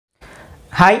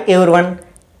Hi everyone,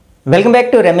 welcome back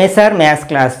to Ramesh sir Maths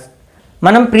class.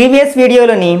 మనం previous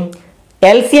వీడియోలోని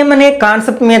LCM అనే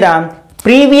concept మీద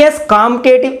ప్రీవియస్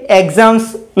కాంపిటేటివ్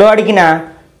ఎగ్జామ్స్లో అడిగిన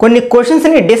కొన్ని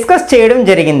క్వశ్చన్స్ని డిస్కస్ చేయడం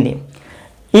జరిగింది.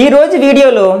 ఈరోజు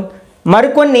వీడియోలో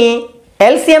మరికొన్ని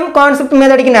LCM కాన్సెప్ట్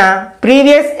మీద అడిగిన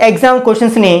ప్రీవియస్ ఎగ్జామ్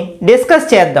క్వశ్చన్స్ని డిస్కస్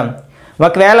చేద్దాం.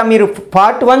 ఒకవేళ మీరు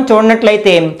పార్ట్ 1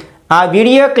 చూడనట్లయితే ఆ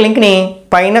వీడియో లింక్ని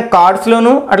పైన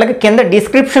కార్డ్స్లోను అట్లాగే కింద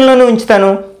డిస్క్రిప్షన్లోనూ ఉంచుతాను,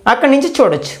 అక్కడి నుంచి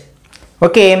చూడొచ్చు.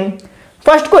 Okay,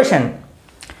 first question,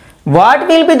 what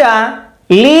will be the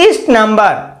least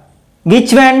number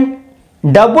which when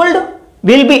doubled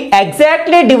will be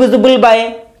exactly divisible by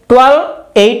 12,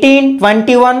 18,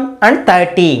 21 and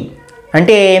 30?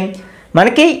 అంటే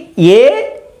మనకి ఏ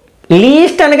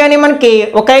లీస్ట్ అనగానే మనకి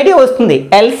ఒక ఐడియా వస్తుంది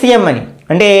LCM అని.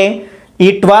 అంటే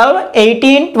ఈ 12,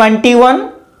 18, 21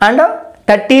 అండ్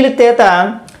 30ల చేత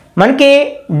మనకి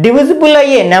డివిజిబుల్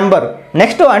అయ్యే నెంబర్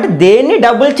నెక్స్ట్ అంటే దేన్ని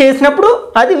డబుల్ చేసినప్పుడు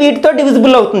అది వీటితో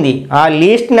డివిజిబుల్ అవుతుంది. ఆ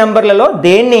లీస్ట్ నెంబర్లలో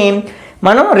దేన్ని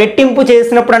మనం రెట్టింపు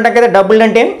చేసినప్పుడు అంటాం కదా, డబుల్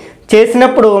అంటే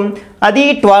చేసినప్పుడు అది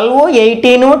 12,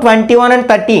 18, 21 అండ్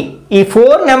 30 ఈ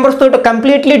 4 నెంబర్స్ తోటి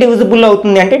కంప్లీట్లీ డివిజిబుల్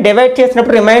అవుతుంది. అంటే డివైడ్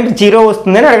చేసినప్పుడు రిమైండర్ 0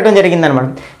 వస్తుంది అని అడగడం జరిగింది అనమాట.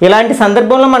 ఇలాంటి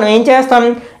సందర్భంలో మనం ఏం చేస్తాం,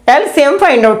 LCM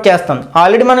ఫైండ్ అవుట్ చేస్తాం.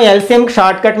 ఆల్రెడీ మనం LCMకి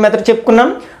షార్ట్ కట్ మెథడ్ చెప్పుకున్నాం,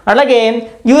 అలాగే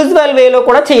యూజువల్ వేలో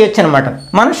కూడా చేయొచ్చు అనమాట.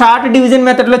 మనం షార్ట్ డివిజన్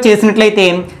మెథడ్లో చేసినట్లయితే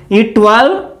ఈ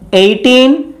 12,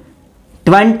 18,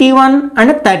 21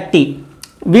 అండ్ 30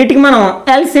 వీటికి మనం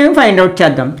LCM ఫైండ్ అవుట్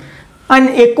చేద్దాం. అండ్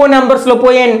ఎక్కువ నెంబర్స్లో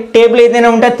పోయే టేబుల్ ఏదైనా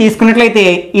ఉంటే తీసుకున్నట్లయితే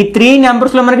ఈ 3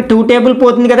 నెంబర్స్లో మనకి 2 టేబుల్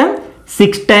పోతుంది కదా,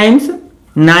 6 టైమ్స్,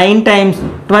 9 టైమ్స్,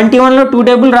 21లో 2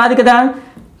 టేబుల్ రాదు కదా,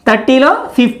 30లో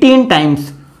 15 టైమ్స్.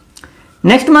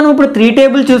 నెక్స్ట్ మనం ఇప్పుడు 3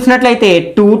 టేబుల్ చూసినట్లయితే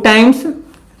 2 times,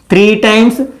 3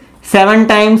 times, 7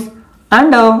 times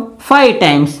and 5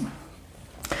 times.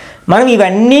 మనం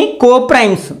ఇవన్నీ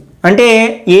కోప్రైమ్స్, అంటే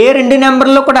ఏ 2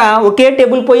 నెంబర్లో కూడా ఒకే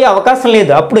టేబుల్ పోయే అవకాశం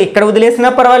లేదు. అప్పుడు ఇక్కడ వదిలేసినా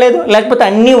పర్వాలేదు, లేకపోతే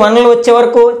అన్ని 1లు వచ్చే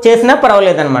వరకు చేసినా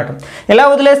పర్వాలేదు అనమాట. ఇలా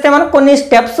వదిలేస్తే మనకు కొన్ని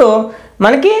స్టెప్స్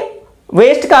మనకి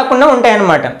వేస్ట్ కాకుండా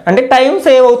ఉంటాయన్నమాట. అంటే టైం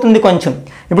సేవ్ అవుతుంది కొంచెం.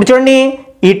 ఇప్పుడు చూడండి,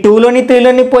 ఈ 2లోని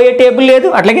 3లోని పోయే టేబుల్ లేదు,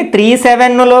 అట్లాగే 3,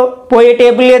 7లో పోయే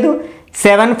టేబుల్ లేదు,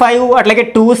 7, 5 అట్లాగే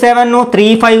 2, 7,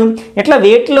 3, 5 ఇట్లా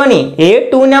వేటిలోని ఏ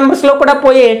 2 నెంబర్స్లో కూడా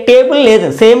పోయే టేబుల్ లేదు,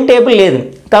 సేమ్ టేబుల్ లేదు.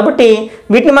 కాబట్టి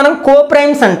వీటిని మనం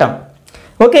కోప్రైమ్స్ అంటాం.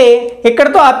 ఓకే,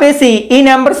 ఇక్కడతో ఆపేసి ఈ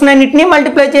నెంబర్స్ అన్నింటినీ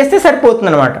మల్టిప్లై చేస్తే సరిపోతుంది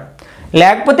అనమాట.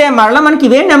 లేకపోతే మరలా మనకి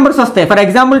ఇవే నెంబర్స్ వస్తాయి. ఫర్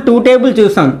ఎగ్జాంపుల్ 2 టేబుల్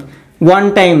చూసాం, 1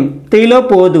 టైం 3లో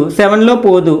పోదు, 7లో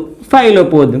పోదు, 5లో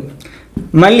పోదు.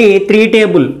 మళ్ళీ 3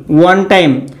 టేబుల్ 1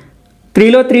 టైం,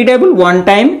 3లో 3 టేబుల్ 1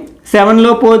 టైం,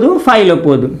 7లో పోదు, 5లో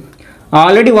పోదు.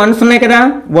 ఆల్రెడీ 1s ఉన్నాయి కదా,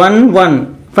 1, 1.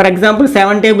 ఫర్ ఎగ్జాంపుల్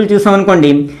 7 టేబుల్ చూసాం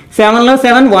అనుకోండి, 7లో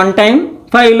 7 1 టైం,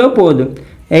 5లో పోదు.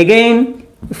 Again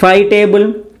 5 table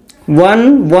 1,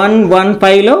 1, 1,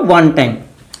 5లో 1 time.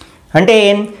 అంటే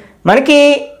మనకి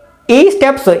ఈ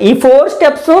స్టెప్స్, ఈ 4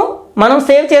 స్టెప్స్ మనం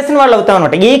సేవ్ చేసిన వాళ్ళు అవుతాం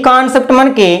అనమాట. ఈ కాన్సెప్ట్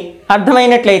మనకి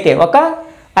అర్థమైనట్లయితే, ఒక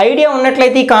ఐడియా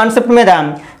ఉన్నట్లయితే ఈ కాన్సెప్ట్ మీద,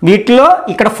 వీటిలో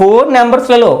ఇక్కడ 4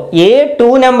 నెంబర్స్లలో ఏ 2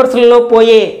 నెంబర్స్లలో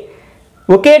పోయే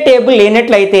ఒకే టేబుల్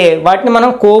లేనట్లయితే వాటిని మనం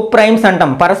కోప్రైమ్స్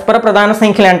అంటాం, పరస్పర ప్రధాన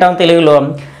సంఖ్యలు అంటాం తెలుగులో.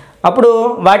 అప్పుడు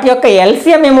వాటి యొక్క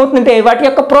LCM ఏమవుతుందంటే వాటి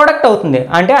యొక్క ప్రోడక్ట్ అవుతుంది.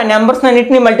 అంటే ఆ నెంబర్స్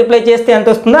అన్నింటినీ మల్టిప్లై చేస్తే ఎంత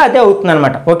వస్తుందో అదే అవుతుంది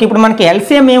అనమాట. ఓకే, ఇప్పుడు మనకి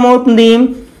LCM ఏమవుతుంది,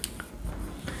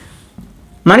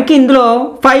 మనకి ఇందులో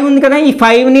 5 ఉంది కదా, ఈ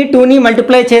 5ని 2ని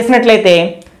మల్టిప్లై చేసినట్లయితే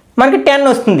మనకి 10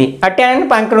 వస్తుంది. ఆ 10ని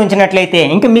పక్కన ఉంచినట్లయితే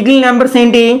ఇంకా మిగిలిన నెంబర్స్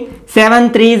ఏంటి, 7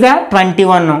 3s are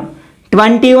 21,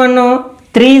 21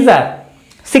 3s are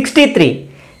 63,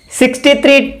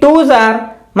 63 2s are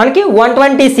మనకి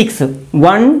 126,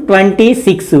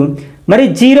 126. మరి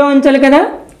 0 ఉంచాలి కదా,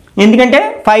 ఎందుకంటే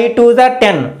 5 2s are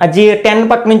 10, ఆ 10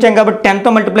 పక్కన ఉంచాం కాబట్టి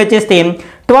 10తో మల్టిప్లై చేస్తే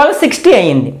 1260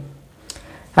 అయ్యింది.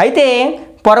 అయితే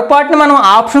పొరపాటున మనం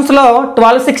ఆప్షన్స్లో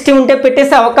 1260 ఉంటే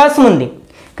పెట్టేసే అవకాశం ఉంది.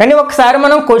 కానీ ఒకసారి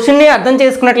మనం క్వశ్చన్ని అర్థం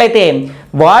చేసుకున్నట్లయితే,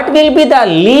 what will be the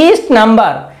least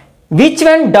number which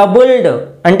when doubled,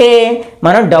 అంటే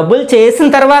మనం డబుల్ చేసిన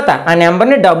తర్వాత ఆ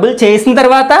నెంబర్ని డబుల్ చేసిన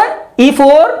తర్వాత ఈ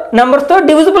 4 నెంబర్స్తో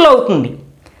డివిజిబుల్ అవుతుంది.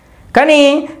 కానీ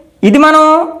ఇది మనం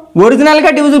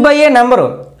ఒరిజినల్గా డివిజిబుల్ అయ్యే నెంబరు,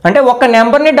 అంటే ఒక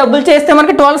నెంబర్ని డబుల్ చేస్తే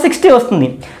మనకి 1260 వస్తుంది.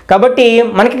 కాబట్టి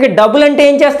మనకి డబుల్ అంటే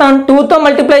ఏం చేస్తాం, 2తో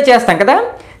మల్టిప్లై చేస్తాం కదా.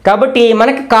 కాబట్టి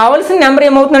మనకి కావాల్సిన నెంబర్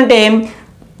ఏమవుతుందంటే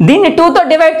దీన్ని 2తో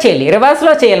డివైడ్ చేయాలి,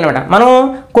 రివర్స్లో చేయాలన్నమాట. మనం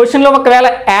క్వశ్చన్లో ఒకవేళ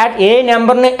ఏ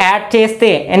నెంబర్ని యాడ్ చేస్తే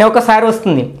అని ఒకసారి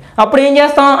వస్తుంది, అప్పుడు ఏం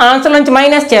చేస్తాం, ఆన్సర్ నుంచి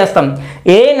మైనస్ చేస్తాం.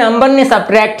 ఏ నెంబర్ని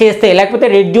సబ్ట్రాక్ట్ చేస్తే లేకపోతే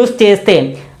రెడ్యూస్ చేస్తే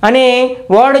అనే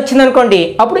వర్డ్ వచ్చిందనుకోండి,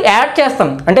 అప్పుడు యాడ్ చేస్తాం.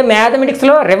 అంటే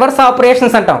మ్యాథమెటిక్స్లో రివర్స్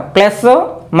ఆపరేషన్స్ అంటాం, ప్లస్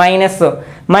మైనస్,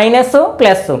 మైనస్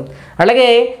ప్లస్. అలాగే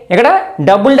ఇక్కడ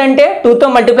డబుల్డ్ అంటే 2తో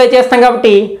మల్టిప్లై చేస్తాం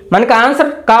కాబట్టి మనకు ఆన్సర్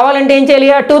కావాలంటే ఏం చేయాలి?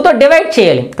 ఆ 2తో డివైడ్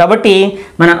చేయాలి. కాబట్టి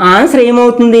మన ఆన్సర్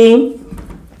ఏమవుతుంది?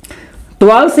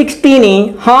 1260ని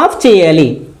హాఫ్ చేయాలి.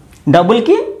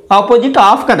 డబుల్కి ఆపోజిట్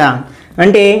హాఫ్ కదా,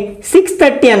 అంటే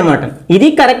 630 అనమాట. ఇది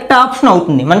కరెక్ట్ ఆప్షన్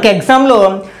అవుతుంది. మనకి ఎగ్జామ్లో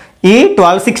ఈ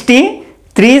 1260,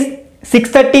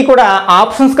 630 కూడా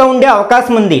ఆప్షన్స్గా ఉండే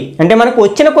అవకాశం ఉంది. అంటే మనకు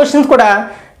వచ్చిన క్వశ్చన్స్ కూడా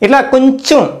ఇట్లా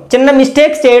కొంచెం చిన్న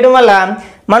మిస్టేక్స్ చేయడం వల్ల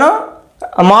మనం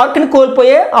మార్క్ని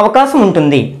కోల్పోయే అవకాశం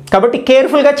ఉంటుంది. కాబట్టి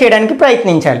కేర్ఫుల్గా చేయడానికి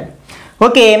ప్రయత్నించాలి.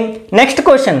 Okay, next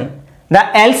question. The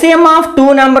LCM of 2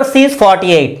 numbers is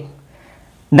 48.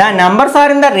 The numbers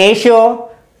are in the ratio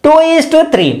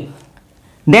 2:3.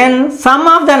 Then some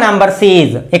of the numbers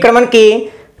is. ఇక్కడ మనకి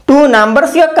 2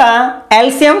 numbers యొక్క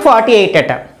ఎల్సిఎం 48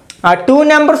 అట. ఆ 2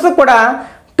 numbers కూడా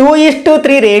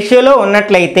 2:3 రేషియోలో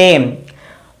ఉన్నట్లయితే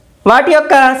వాటి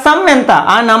యొక్క సమ్ ఎంత?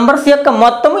 ఆ నంబర్స్ యొక్క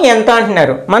మొత్తం ఎంత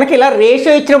అంటున్నారు. మనకి ఇలా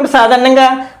రేషియో ఇచ్చినప్పుడు సాధారణంగా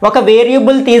ఒక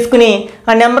వేరియబుల్ తీసుకుని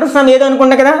ఆ నెంబర్ సమ్ ఏదో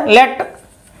అనుకుంటాం కదా. లెట్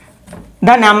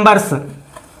ద నెంబర్స్,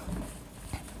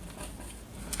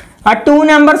 ఆ 2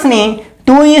 numbers-ని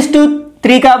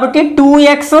 2:3 కాబట్టి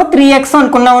 2x 3x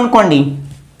అనుకున్నాం అనుకోండి.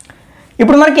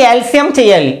 ఇప్పుడు మనకి ఎల్సిఎం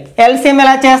చేయాలి. ఎల్సిఎం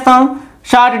ఎలా చేస్తాం?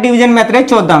 షార్ట్ డివిజన్ మెథడే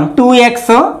చూద్దాం. 2x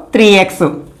 3x,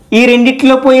 ఈ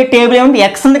రెండిట్లో పోయే టేబుల్ ఏముంది?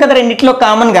 x ఉంది కదా రెండిట్లో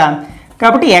కామన్గా,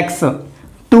 కాబట్టి x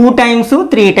 2 times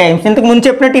 3 times. ఇంతకు ముందు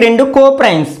చెప్పినట్టు ఈ రెండు కో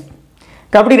ప్రైమ్స్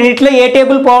కాబట్టి రెండిట్లో ఏ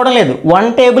టేబుల్ పోవడం లేదు, 1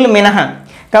 table మినహా.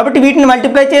 కాబట్టి వీటిని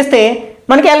మల్టిప్లై చేస్తే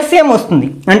మనకి ఎల్సిఎం వస్తుంది.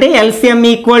 అంటే LCM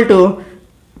equal to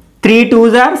 3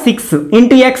 2s are 6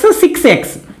 into x 6x.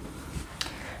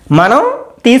 మనం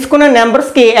తీసుకున్న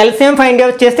నెంబర్స్కి ఎల్సిఎం ఫైండ్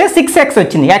అవుట్ చేస్తే 6x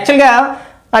వచ్చింది. యాక్చువల్గా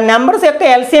ఆ నెంబర్స్ యొక్క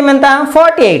ఎల్సిఎం ఎంత?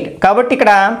 48. కాబట్టి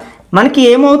ఇక్కడ మనకి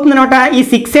ఏమవుతుంది అనమాట, ఈ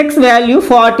 6x వాల్యూ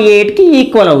 48కి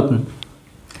ఈక్వల్ అవుతుంది.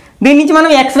 దీని నుంచి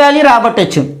మనం x వాల్యూ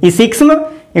రాబట్టచ్చు. ఈ 6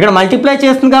 ఇక్కడ మల్టిప్లై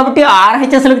చేస్తుంది కాబట్టి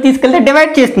RHSలోకి తీసుకెళ్తే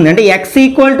డివైడ్ చేస్తుంది. అంటే x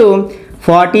ఈక్వల్ టు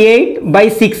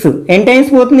 48/6 ఎన్ని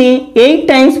టైమ్స్ పోతుంది? 8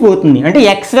 times పోతుంది. అంటే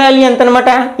x వాల్యూ ఎంత అనమాట?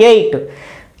 8.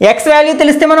 x వాల్యూ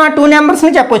తెలిస్తే మనం ఆ 2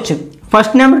 numbers-ని చెప్పొచ్చు.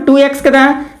 ఫస్ట్ నెంబర్ 2x కదా,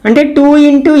 అంటే 2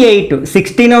 × 8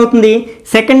 16 అవుతుంది.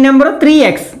 సెకండ్ నెంబర్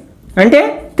 3x అంటే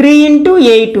 3 ×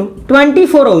 8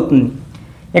 24 అవుతుంది.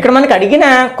 ఇక్కడ మనకు అడిగిన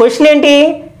క్వశ్చన్ ఏంటి?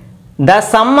 The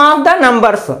sum of the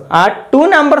numbers. ఆ 2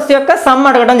 numbers యొక్క సమ్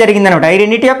అడగడం జరిగింది అనమాట. ఈ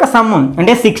రెండింటి యొక్క సమ్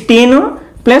అంటే 16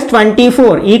 +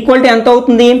 24 ఈక్వల్ టు ఎంత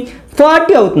అవుతుంది?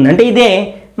 40 అవుతుంది. అంటే ఇదే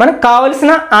మనకు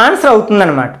కావలసిన ఆన్సర్ అవుతుంది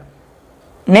అనమాట.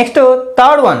 Next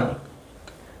third one.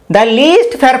 The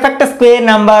least perfect square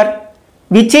number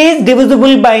which is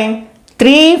divisible by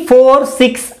 3 4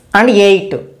 6 and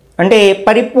 8. అంటే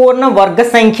పరిపూర్ణ వర్గ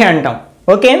సంఖ్య అంటాం.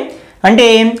 ఓకే, అంటే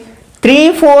 3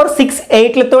 4 6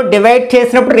 8లతో డివైడ్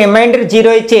చేసినప్పుడు రిమైండర్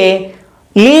 0 ఇచ్చే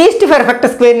లీస్ట్ పర్ఫెక్ట్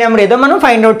స్క్వేర్ నెంబర్ ఏదో మనం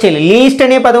ఫైండ్ అవుట్ చేయాలి. లీస్ట్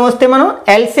అనే పదం వస్తే మనం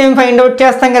ఎల్సిఎం ఫైండ్ అవుట్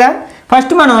చేస్తాం కదా.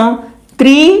 ఫస్ట్ మనం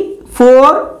 3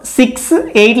 4 6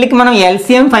 8లకి మనం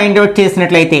ఎల్సిఎం ఫైండ్ అవుట్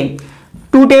చేసినట్లయితే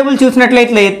 2 టేబుల్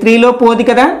చూసినట్లయితే 3లో పోదు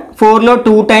కదా, 4లో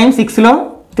 2 times, 6లో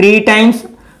 3 times,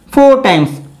 4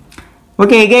 times.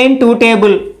 Okay, again 2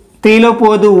 table 3లో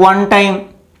పోదు 1 time,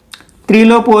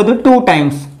 3లో పోదు 2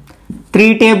 times.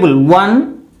 3 టేబుల్ 1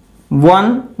 1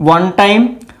 1 time,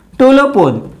 2లో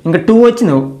పోదు. ఇంకా 2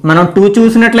 వచ్చింది. మనం 2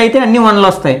 చూసినట్లయితే అన్ని 1లు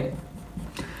వస్తాయి.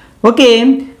 ఓకే,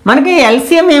 మనకి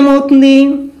ఎల్సిఎం ఏమవుతుంది?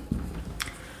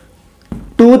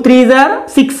 2 3s are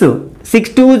 6,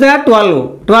 6 2s are 12,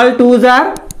 12 2s are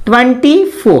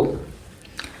 24.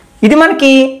 ఇది మనకి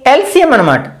ఎల్సిఎం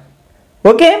అనమాట.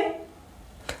 ఓకే,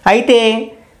 అయితే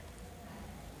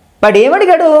వాడు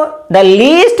ఏమడిగాడు? The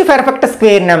least perfect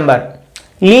square number.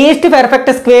 Least perfect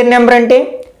square number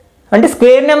అంటే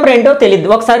స్క్వేర్ నెంబర్ ఏంటో తెలియదు.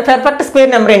 ఒకసారి పర్ఫెక్ట్ స్క్వేర్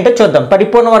నెంబర్ ఏంటో చూద్దాం.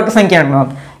 పరిపూర్ణ వర్గ సంఖ్య అంటున్నాం.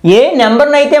 ఏ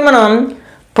నెంబర్ని అయితే మనం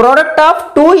ప్రోడక్ట్ ఆఫ్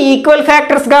 2 ఈక్వల్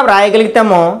ఫ్యాక్టర్స్గా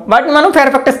వ్రాయగలుగుతామో వాటిని మనం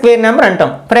పర్ఫెక్ట్ స్క్వేర్ నెంబర్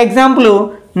అంటాం. ఫర్ ఎగ్జాంపుల్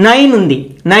 9 ఉంది.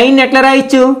 9 ఎట్లా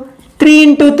రాయొచ్చు?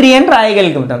 3 × 3 అని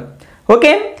రాయగలుగుతాం.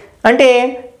 ఓకే, అంటే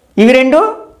ఇవి రెండు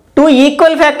 2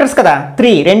 ఈక్వల్ ఫ్యాక్టర్స్ కదా.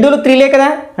 3 2లు 3లే కదా,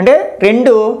 అంటే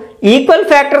 2 ఈక్వల్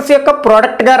ఫ్యాక్టర్స్ యొక్క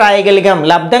ప్రోడక్ట్గా రాయగలిగాం,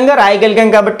 లబ్ధంగా రాయగలిగాం.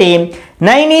 కాబట్టి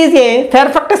 9 is a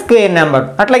perfect square number.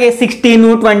 అట్లాగే 16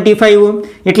 25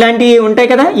 ఇట్లాంటివి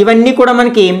ఉంటాయి కదా. ఇవన్నీ కూడా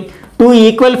మనకి 2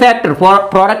 equal factor,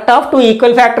 product of 2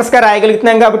 equal ఫ్యాక్టర్స్గా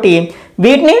రాయగలుగుతున్నాం. కాబట్టి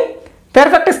వీటిని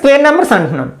పర్ఫెక్ట్ స్క్వేర్ నెంబర్స్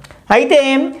అంటున్నాం. అయితే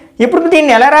ఇప్పుడు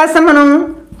దీన్ని ఎలా రాసాం మనం?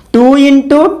 2 ×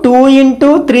 2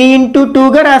 × 3 ×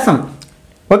 2గా రాసాం.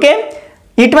 ఓకే,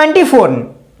 ఈ 24.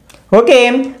 ఓకే,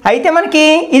 అయితే మనకి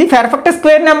ఇది పర్ఫెక్ట్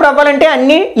స్క్వేర్ నెంబర్ అవ్వాలంటే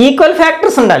అన్ని ఈక్వల్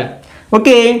ఫ్యాక్టర్స్ ఉండాలి.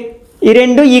 ఓకే, ఈ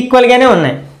రెండు ఈక్వల్గానే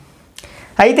ఉన్నాయి.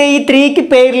 అయితే ఈ 3కి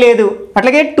పెయిర్ లేదు,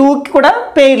 అట్లాగే 2కి కూడా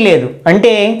పెయిర్ లేదు.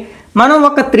 అంటే మనం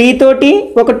ఒక 3 తోటి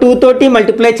ఒక 2 తోటి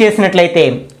మల్టిప్లై చేసినట్లయితే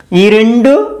ఈ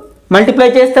రెండు మల్టిప్లై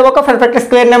చేస్తే ఒక పర్ఫెక్ట్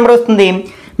స్క్వేర్ నెంబర్ వస్తుంది,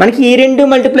 మనకి ఈ రెండు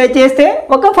మల్టిప్లై చేస్తే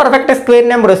ఒక పర్ఫెక్ట్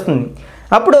స్క్వేర్ నెంబర్ వస్తుంది.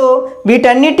 అప్పుడు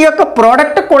వీటన్నిటి యొక్క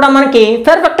ప్రోడక్ట్ కూడా మనకి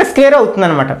పర్ఫెక్ట్ స్క్వేర్ అవుతుంది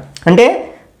అనమాట. అంటే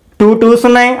 2 2s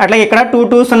ఉన్నాయి, అట్లాగే ఇక్కడ 2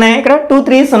 2s ఉన్నాయి, ఇక్కడ 2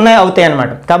 3s ఉన్నాయి అవుతాయి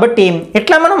అనమాట. కాబట్టి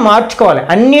ఇట్లా మనం మార్చుకోవాలి,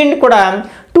 అన్నింటిని కూడా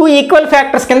 2 ఈక్వల్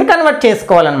ఫ్యాక్టర్స్ కింద కన్వర్ట్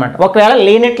చేసుకోవాలన్నమాట. ఒకవేళ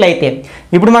లేనట్లయితే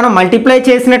ఇప్పుడు మనం మల్టిప్లై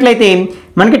చేసినట్లయితే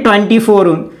మనకి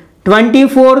 24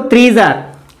 3s are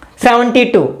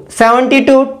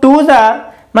 72 2s are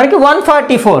మనకి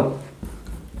 144.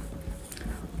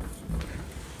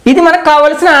 ఇది మనకు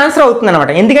కావాల్సిన ఆన్సర్ అవుతుంది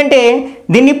అనమాట. ఎందుకంటే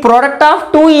దీన్ని ప్రోడక్ట్ ఆఫ్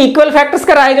 2 ఈక్వల్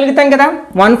ఫ్యాక్టర్స్గా రాయగలుగుతాం కదా.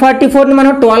 144ని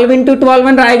మనం 12 × 12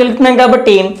 అని రాయగలుగుతున్నాం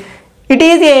కాబట్టి it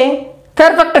is a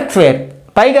perfect square.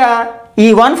 పైగా ఈ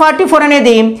 144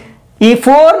 అనేది ఈ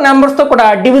 4 నెంబర్స్తో కూడా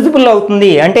డివిజిబుల్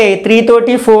అవుతుంది. అంటే 3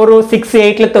 తోటి 4 6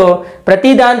 8లతో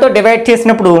ప్రతి దాంతో డివైడ్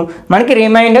చేసినప్పుడు మనకి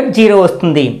రిమైండర్ 0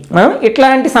 వస్తుంది. మనం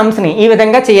ఇట్లాంటి సమ్స్ని ఈ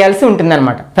విధంగా చేయాల్సి ఉంటుంది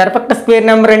అనమాట. పర్ఫెక్ట్ స్క్వేర్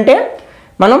నెంబర్ అంటే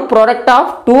మనం ప్రోడక్ట్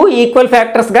ఆఫ్ 2 ఈక్వల్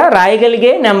ఫ్యాక్టర్స్గా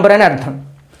రాయగలిగే నెంబర్ అని అర్థం.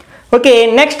 Okay,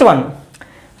 next one.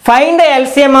 Find the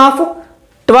LCM of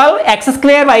 12x²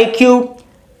 y³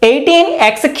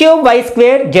 18x³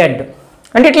 y²z.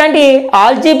 అంటే ఇట్లాంటి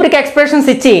ఆల్జీబ్రిక్ ఎక్స్ప్రెషన్స్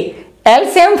ఇచ్చి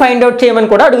ఎల్సిఎం ఫైండ్ అవుట్ చేయమని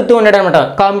కూడా అడుగుతూ ఉన్నాడు అనమాట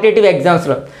కాంపిటేటివ్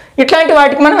ఎగ్జామ్స్లో. ఇట్లాంటి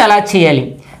వాటికి మనం ఎలా చేయాలి?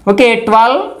 ఓకే,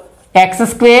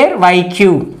 12x² y³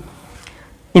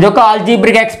 ఇదొక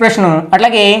ఆల్జీబ్రిక్ ఎక్స్ప్రెషను.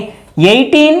 అట్లాగే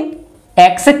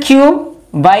 18x³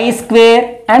 y²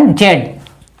 and z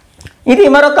ఇది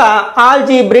మరొక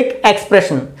ఆల్జీబ్రిక్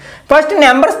ఎక్స్ప్రెషన్. ఫస్ట్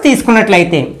నెంబర్స్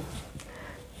తీసుకున్నట్లయితే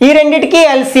ఈ రెండిటికి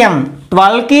ఎల్సిఎం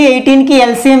 12కి 18కి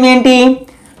ఎల్సిఎం ఏంటి?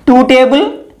 2 table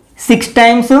 6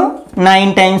 times 9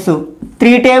 times,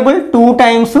 3 table 2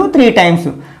 times 3 times.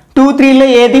 2 3లో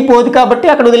ఏది పోదు కాబట్టి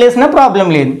అక్కడ వదిలేసిన ప్రాబ్లం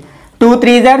లేదు. 2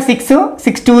 3s are 6,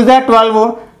 6 2s are 12,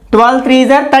 12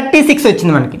 3s are 36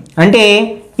 వచ్చింది మనకి. అంటే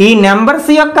ఈ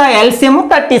నెంబర్స్ యొక్క ఎల్సిఎం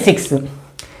 36.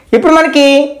 ఇప్పుడు మనకి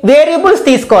వేరియబుల్స్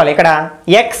తీసుకోవాలి. ఇక్కడ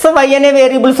ఎక్స్ వై అనే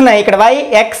వేరియబుల్స్ ఉన్నాయి, ఇక్కడ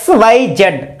ఎక్స్ వై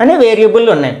జెడ్ అనే వేరియబుల్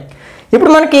ఉన్నాయి.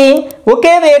 ఇప్పుడు మనకి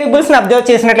ఒకే వేరియబుల్స్ని అబ్జర్వ్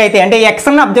చేసినట్లయితే, అంటే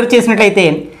ఎక్స్ని అబ్జర్వ్ చేసినట్లయితే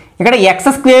ఇక్కడ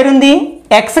x² ఉంది,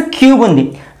 x³ ఉంది.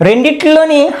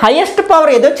 రెండిట్లోని హైయెస్ట్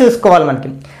పవర్ ఏదో చూసుకోవాలి మనకి.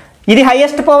 ఇది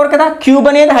హైయెస్ట్ పవర్ కదా, క్యూబ్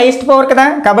అనేది హైయెస్ట్ పవర్ కదా,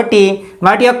 కాబట్టి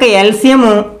వాటి యొక్క ఎల్సిఎం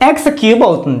x³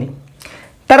 అవుతుంది.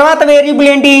 తర్వాత వేరియబుల్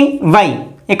ఏంటి? y.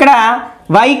 ఇక్కడ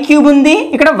y³ ఉంది,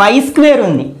 ఇక్కడ y²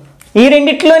 ఉంది. ఈ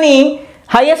రెండిట్లోని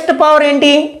హైయెస్ట్ పవర్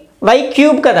ఏంటి? y³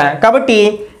 కదా, కాబట్టి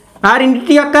ఆ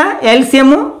రెండింటి యొక్క ఎల్సిఎం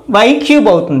y³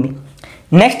 అవుతుంది.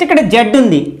 నెక్స్ట్ ఇక్కడ z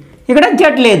ఉంది, ఇక్కడ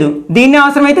z లేదు. దీన్ని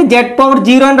అవసరమైతే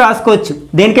z⁻0 అని రాసుకోవచ్చు.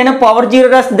 దేనికైనా పవర్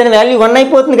 0 రాస్తే దాని వాల్యూ 1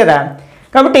 అయిపోతుంది కదా.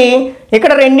 కాబట్టి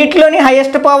ఇక్కడ రెండిట్లోని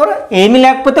హైయెస్ట్ పవర్ ఏమీ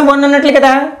లేకపోతే 1 అన్నట్లు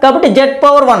కదా, కాబట్టి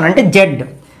z⁻1 అంటే z.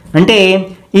 అంటే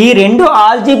ఈ రెండు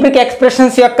ఆల్జీబ్రిక్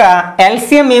ఎక్స్ప్రెషన్స్ యొక్క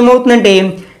ఎల్సిఎం ఏమవుతుందంటే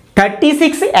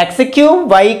 36x³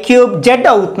 y³ z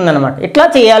అవుతుంది అనమాట. ఇట్లా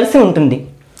చేయాల్సి ఉంటుంది.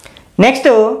 Next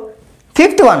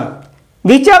fifth one.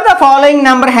 Which of the following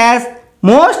number has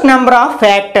most number of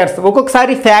factors?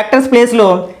 ఒక్కొక్కసారి ఫ్యాక్టర్స్ ప్లేస్లో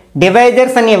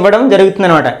డివైజర్స్ అని ఇవ్వడం జరుగుతుంది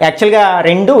అనమాట. యాక్చువల్గా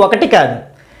 2 1 కాదు.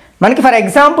 మనకి ఫర్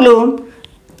ఎగ్జాంపుల్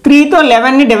 3తో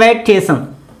 11ని డివైడ్ చేసాం.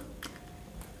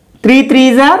 3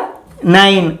 3s are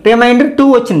 9, రిమైండర్ 2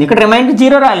 వచ్చింది. ఇక్కడ రిమైండర్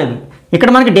 0 రాలేదు. ఇక్కడ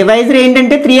మనకి డివైజర్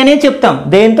ఏంటంటే 3 అనే చెప్తాం.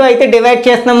 దేంతో అయితే డివైడ్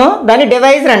చేస్తున్నామో దాన్ని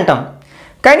డివైజర్ అంటాం.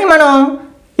 కానీ మనం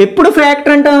ఎప్పుడు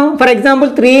ఫ్యాక్టర్ అంటాం? ఫర్ ఎగ్జాంపుల్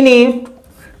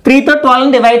 3తో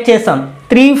 12ని డివైడ్ చేస్తాం.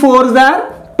 3 4s are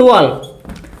 12,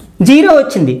 0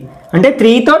 వచ్చింది. అంటే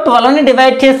 3తో 12ని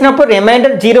డివైడ్ చేసినప్పుడు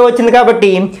రిమైండర్ 0 వచ్చింది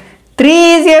కాబట్టి 3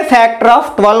 ఈజ్ ఏ ఫ్యాక్టర్ ఆఫ్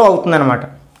 12 అవుతుంది అనమాట.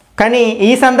 కానీ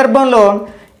ఈ సందర్భంలో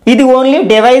ఇది ఓన్లీ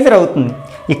డివైజర్ అవుతుంది.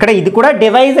 ఇక్కడ ఇది కూడా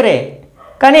డివైజరే,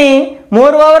 కానీ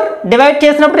మోర్ ఓవర్ డివైడ్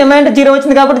చేసినప్పుడు రిమైండర్ 0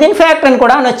 వచ్చింది కాబట్టి దీన్ని ఫ్యాక్టర్ అని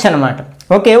కూడా అనొచ్చు అనమాట.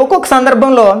 ఓకే, ఒక్కొక్క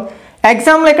సందర్భంలో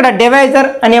ఎగ్జామ్లో ఇక్కడ డివైజర్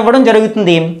అని ఇవ్వడం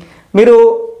జరుగుతుంది. మీరు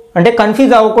అంటే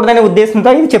కన్ఫ్యూజ్ అవ్వకూడదనే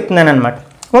ఉద్దేశంతో ఇది చెప్తున్నాను అనమాట.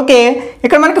 ఓకే,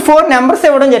 ఇక్కడ మనకి 4 నెంబర్స్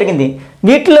ఇవ్వడం జరిగింది.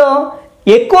 వీటిలో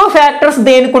ఎక్కువ ఫ్యాక్టర్స్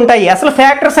దేనికి ఉంటాయి? అసలు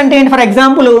ఫ్యాక్టర్స్ అంటే ఏంటి? ఫర్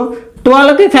ఎగ్జాంపుల్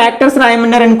 12కి ఫ్యాక్టర్స్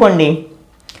రాయమన్నారు అనుకోండి.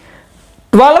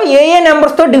 12 ఏ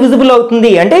నెంబర్స్తో డివిజిబుల్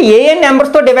అవుతుంది అంటే ఏ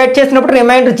నెంబర్స్తో డివైడ్ చేసినప్పుడు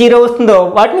రిమైండర్ 0 వస్తుందో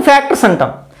వాటిని ఫ్యాక్టర్స్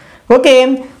అంటాం. ఓకే,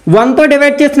 1తో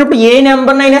డివైడ్ చేసినప్పుడు ఏ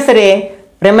నెంబర్నైనా సరే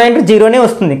రిమైండర్ 0నే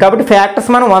వస్తుంది. కాబట్టి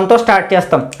ఫ్యాక్టర్స్ మనం 1తో స్టార్ట్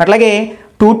చేస్తాం. అట్లాగే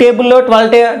 2 టేబుల్లో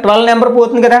 12 నెంబర్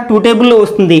పోతుంది కదా, 2 టేబుల్లో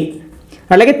వస్తుంది.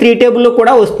 అలాగే 3 టేబుల్లో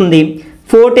కూడా వస్తుంది,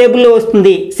 4 టేబుల్లో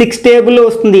వస్తుంది, 6 టేబుల్లో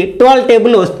వస్తుంది, 12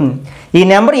 టేబుల్లో వస్తుంది. ఈ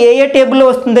నెంబర్ ఏ టేబుల్లో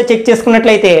వస్తుందో చెక్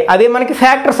చేసుకున్నట్లయితే అవి మనకి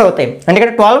ఫ్యాక్టర్స్ అవుతాయి. అంటే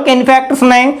ఇక్కడ 12కి ఎన్ని ఫ్యాక్టర్స్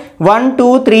ఉన్నాయి? 1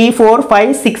 2 3 4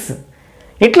 5 6.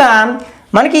 ఇట్లా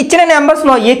మనకి ఇచ్చిన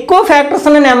నెంబర్స్లో ఎక్కువ ఫ్యాక్టర్స్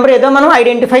ఉన్న నెంబర్ ఏదో మనం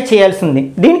ఐడెంటిఫై చేయాల్సింది.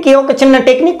 దీనికి ఒక చిన్న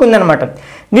టెక్నిక్ ఉందన్నమాట.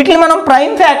 వీటిని మనం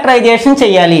ప్రైమ్ ఫ్యాక్టరైజేషన్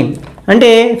చేయాలి. అంటే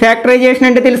ఫ్యాక్టరైజేషన్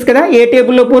అంటే తెలుసు కదా, ఏ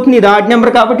టేబుల్లో పోతుంది, ఇది ఆడ్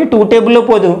నెంబర్ కాబట్టి 2 టేబుల్లో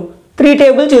పోదు, 3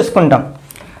 టేబుల్ చూసుకుంటాం.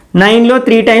 9లో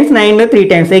 3 times, 9లో 3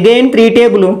 times, again 3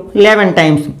 table 11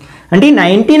 times. అంటే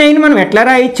 99 మనం ఎట్లా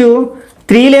రాయొచ్చు,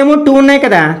 3లేమో 2 ఉన్నాయి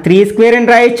కదా, 3 స్క్వేర్ అని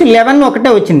రాయొచ్చు, 11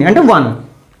 ఒకటే వచ్చింది అంటే 1.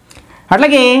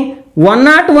 అట్లాగే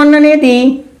 101 అనేది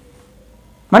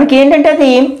మనకి ఏంటంటే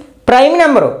అది ప్రైమ్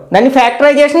నెంబరు, దాన్ని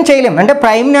ఫ్యాక్టరైజేషన్ చేయలేం, అంటే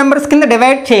ప్రైమ్ నెంబర్స్ కింద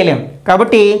డివైడ్ చేయలేం.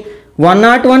 కాబట్టి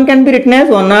 101 can be written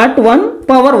as 101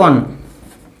 power 1.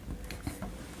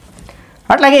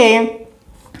 అట్లాగే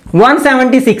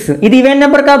 176 ఇది ఈవెన్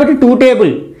నెంబర్ కాబట్టి 2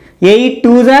 టేబుల్, 8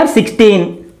 2s are 16,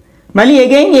 మళ్ళీ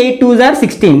again 8 2s are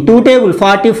 16, 2 table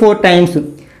 44 times,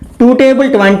 2 table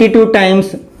 22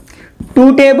 times, 2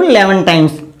 table 11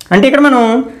 times. అంటే ఇక్కడ మనం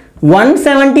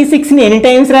 176ని ఎన్ని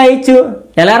టైమ్స్ రాయొచ్చు,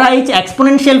 ఎలా రాయొచ్చు,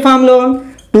 ఎక్స్పోనెన్షియల్ ఫామ్లో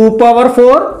 2 పవర్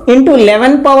 4 ఇంటూ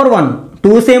 11 పవర్ 1,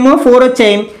 2s ఏమో 4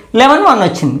 వచ్చాయి, 11 1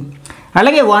 వచ్చింది.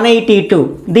 అలాగే 182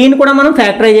 దీన్ని కూడా మనం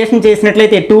ఫ్యాక్టరైజేషన్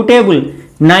చేసినట్లయితే 2 టేబుల్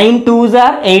 9 2s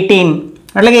are 18,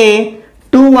 అలాగే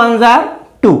 2 1s are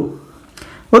 2.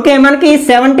 ఓకే, మనకి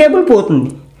 7 టేబుల్ పోతుంది,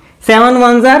 7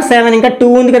 1s are 7, ఇంకా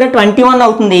 2 ఉంది కదా 21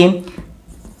 అవుతుంది,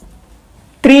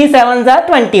 3 7s are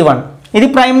 21. ఇది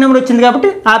ప్రైమ్ నెంబర్ వచ్చింది కాబట్టి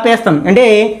ఆపేస్తాం. అంటే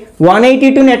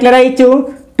 182ని ఎట్లా రాయొచ్చు,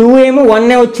 2 ఏమో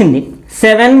 1 వచ్చింది,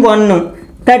 7 1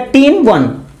 13 1,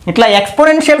 ఇట్లా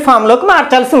ఎక్స్పోనెన్షియల్ ఫామ్లోకి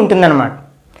మార్చాల్సి ఉంటుందన్నమాట.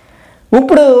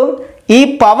 ఇప్పుడు ఈ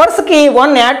పవర్స్కి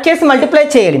 1 యాడ్ చేసి మల్టిప్లై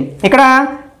చేయాలి. ఇక్కడ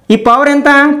ఈ పవర్ ఎంత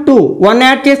 2, 1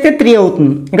 యాడ్ చేస్తే 3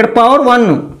 అవుతుంది. ఇక్కడ పవర్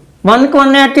 1కి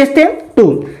 1 యాడ్ చేస్తే 2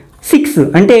 6.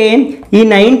 అంటే ఈ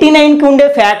 99కి ఉండే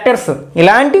ఫ్యాక్టర్స్,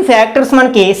 ఇలాంటి ఫ్యాక్టర్స్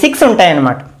మనకి 6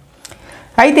 ఉంటాయన్నమాట.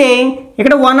 అయితే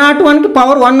ఇక్కడ 101కి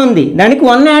పవర్ 1 ఉంది, దానికి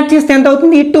 1 యాడ్ చేస్తే ఎంత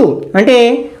అవుతుంది 2. అంటే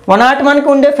 101కి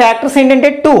ఉండే ఫ్యాక్టర్స్ ఏంటంటే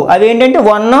 2, అవి ఏంటంటే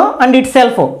 1 అండ్ ఇట్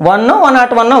సెల్ఫ్ 1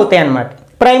 101 అవుతాయి అన్నమాట,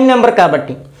 ప్రైమ్ నెంబర్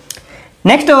కాబట్టి.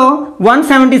 నెక్స్ట్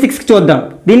 176కి చూద్దాం.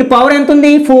 దీని పవర్ ఎంత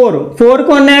ఉంది 4,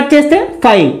 4కి 1 యాడ్ చేస్తే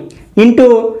 5 ఇంటూ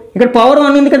ఇక్కడ పవర్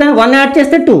 1 ఉంది కదా, 1 యాడ్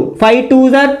చేస్తే 2, 5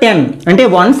 2s are 10. అంటే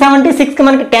 176కి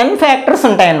మనకి 10 ఫ్యాక్టర్స్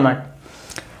ఉంటాయన్నమాట.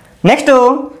 నెక్స్ట్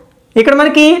ఇక్కడ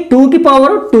మనకి 2కి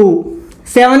పవర్ 2,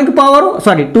 7కి పవర్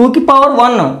 2కి పవర్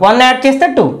 1 యాడ్ చేస్తే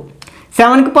 2,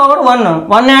 7కి పవర్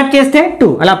 1 యాడ్ చేస్తే 2.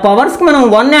 అలా పవర్స్కి మనం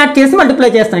 1 యాడ్ చేసి మల్టిప్లై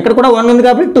చేస్తాం. ఇక్కడ కూడా 1 ఉంది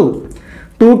కాబట్టి 2,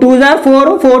 2 2s are 4,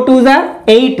 4 2s are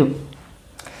 8.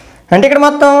 అంటే ఇక్కడ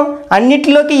మొత్తం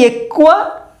అన్నిటిలోకి ఎక్కువ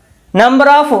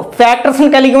నెంబర్ ఆఫ్ ఫ్యాక్టర్స్ని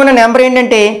కలిగి ఉన్న నెంబర్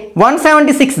ఏంటంటే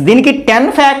 176. దీనికి 10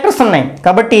 ఫ్యాక్టర్స్ ఉన్నాయి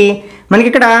కాబట్టి మనకి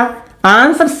ఇక్కడ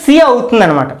ఆన్సర్ సి అవుతుంది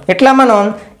అనమాట. ఇట్లా మనం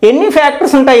ఎన్ని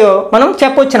ఫ్యాక్టర్స్ ఉంటాయో మనం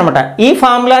చెప్పొచ్చు అనమాట ఈ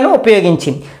ఫార్ములాను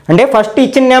ఉపయోగించి. అంటే ఫస్ట్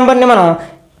ఇచ్చిన నెంబర్ని మనం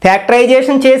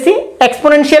ఫ్యాక్టరైజేషన్ చేసి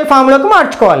ఎక్స్పోనెన్షియల్ ఫామ్లోకి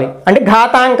మార్చుకోవాలి, అంటే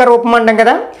ఘాతాంక రూపం అంటాం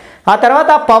కదా. ఆ తర్వాత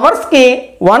ఆ పవర్స్కి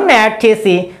 1 యాడ్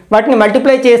చేసి వాటిని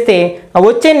మల్టిప్లై చేస్తే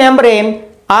వచ్చే నెంబరే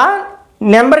ఆ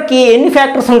నెంబర్కి ఎన్ని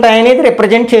ఫ్యాక్టర్స్ ఉంటాయనేది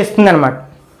రిప్రజెంట్ చేస్తుంది అనమాట.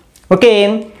 ఓకే,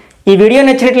 ఈ వీడియో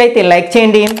నచ్చినట్లయితే లైక్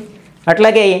చేయండి,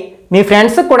 అట్లాగే మీ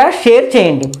ఫ్రెండ్స్కి కూడా షేర్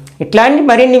చేయండి. ఇట్లాంటి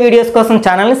మరిన్ని వీడియోస్ కోసం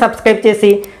ఛానల్ని సబ్స్క్రైబ్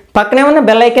చేసి పక్కనే ఉన్న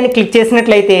బెల్ ఐకాన్ని క్లిక్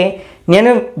చేసినట్లయితే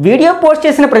నేను వీడియో పోస్ట్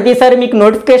చేసిన ప్రతిసారి మీకు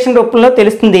నోటిఫికేషన్ రూపంలో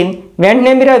తెలుస్తుంది.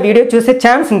 వెంటనే మీరు ఆ వీడియో చూసే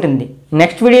ఛాన్స్ ఉంటుంది.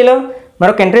 నెక్స్ట్ వీడియోలో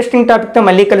మరొక ఇంట్రెస్టింగ్ టాపిక్తో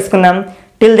మళ్ళీ కలుసుకుందాం.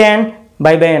 Till then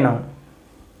by by now.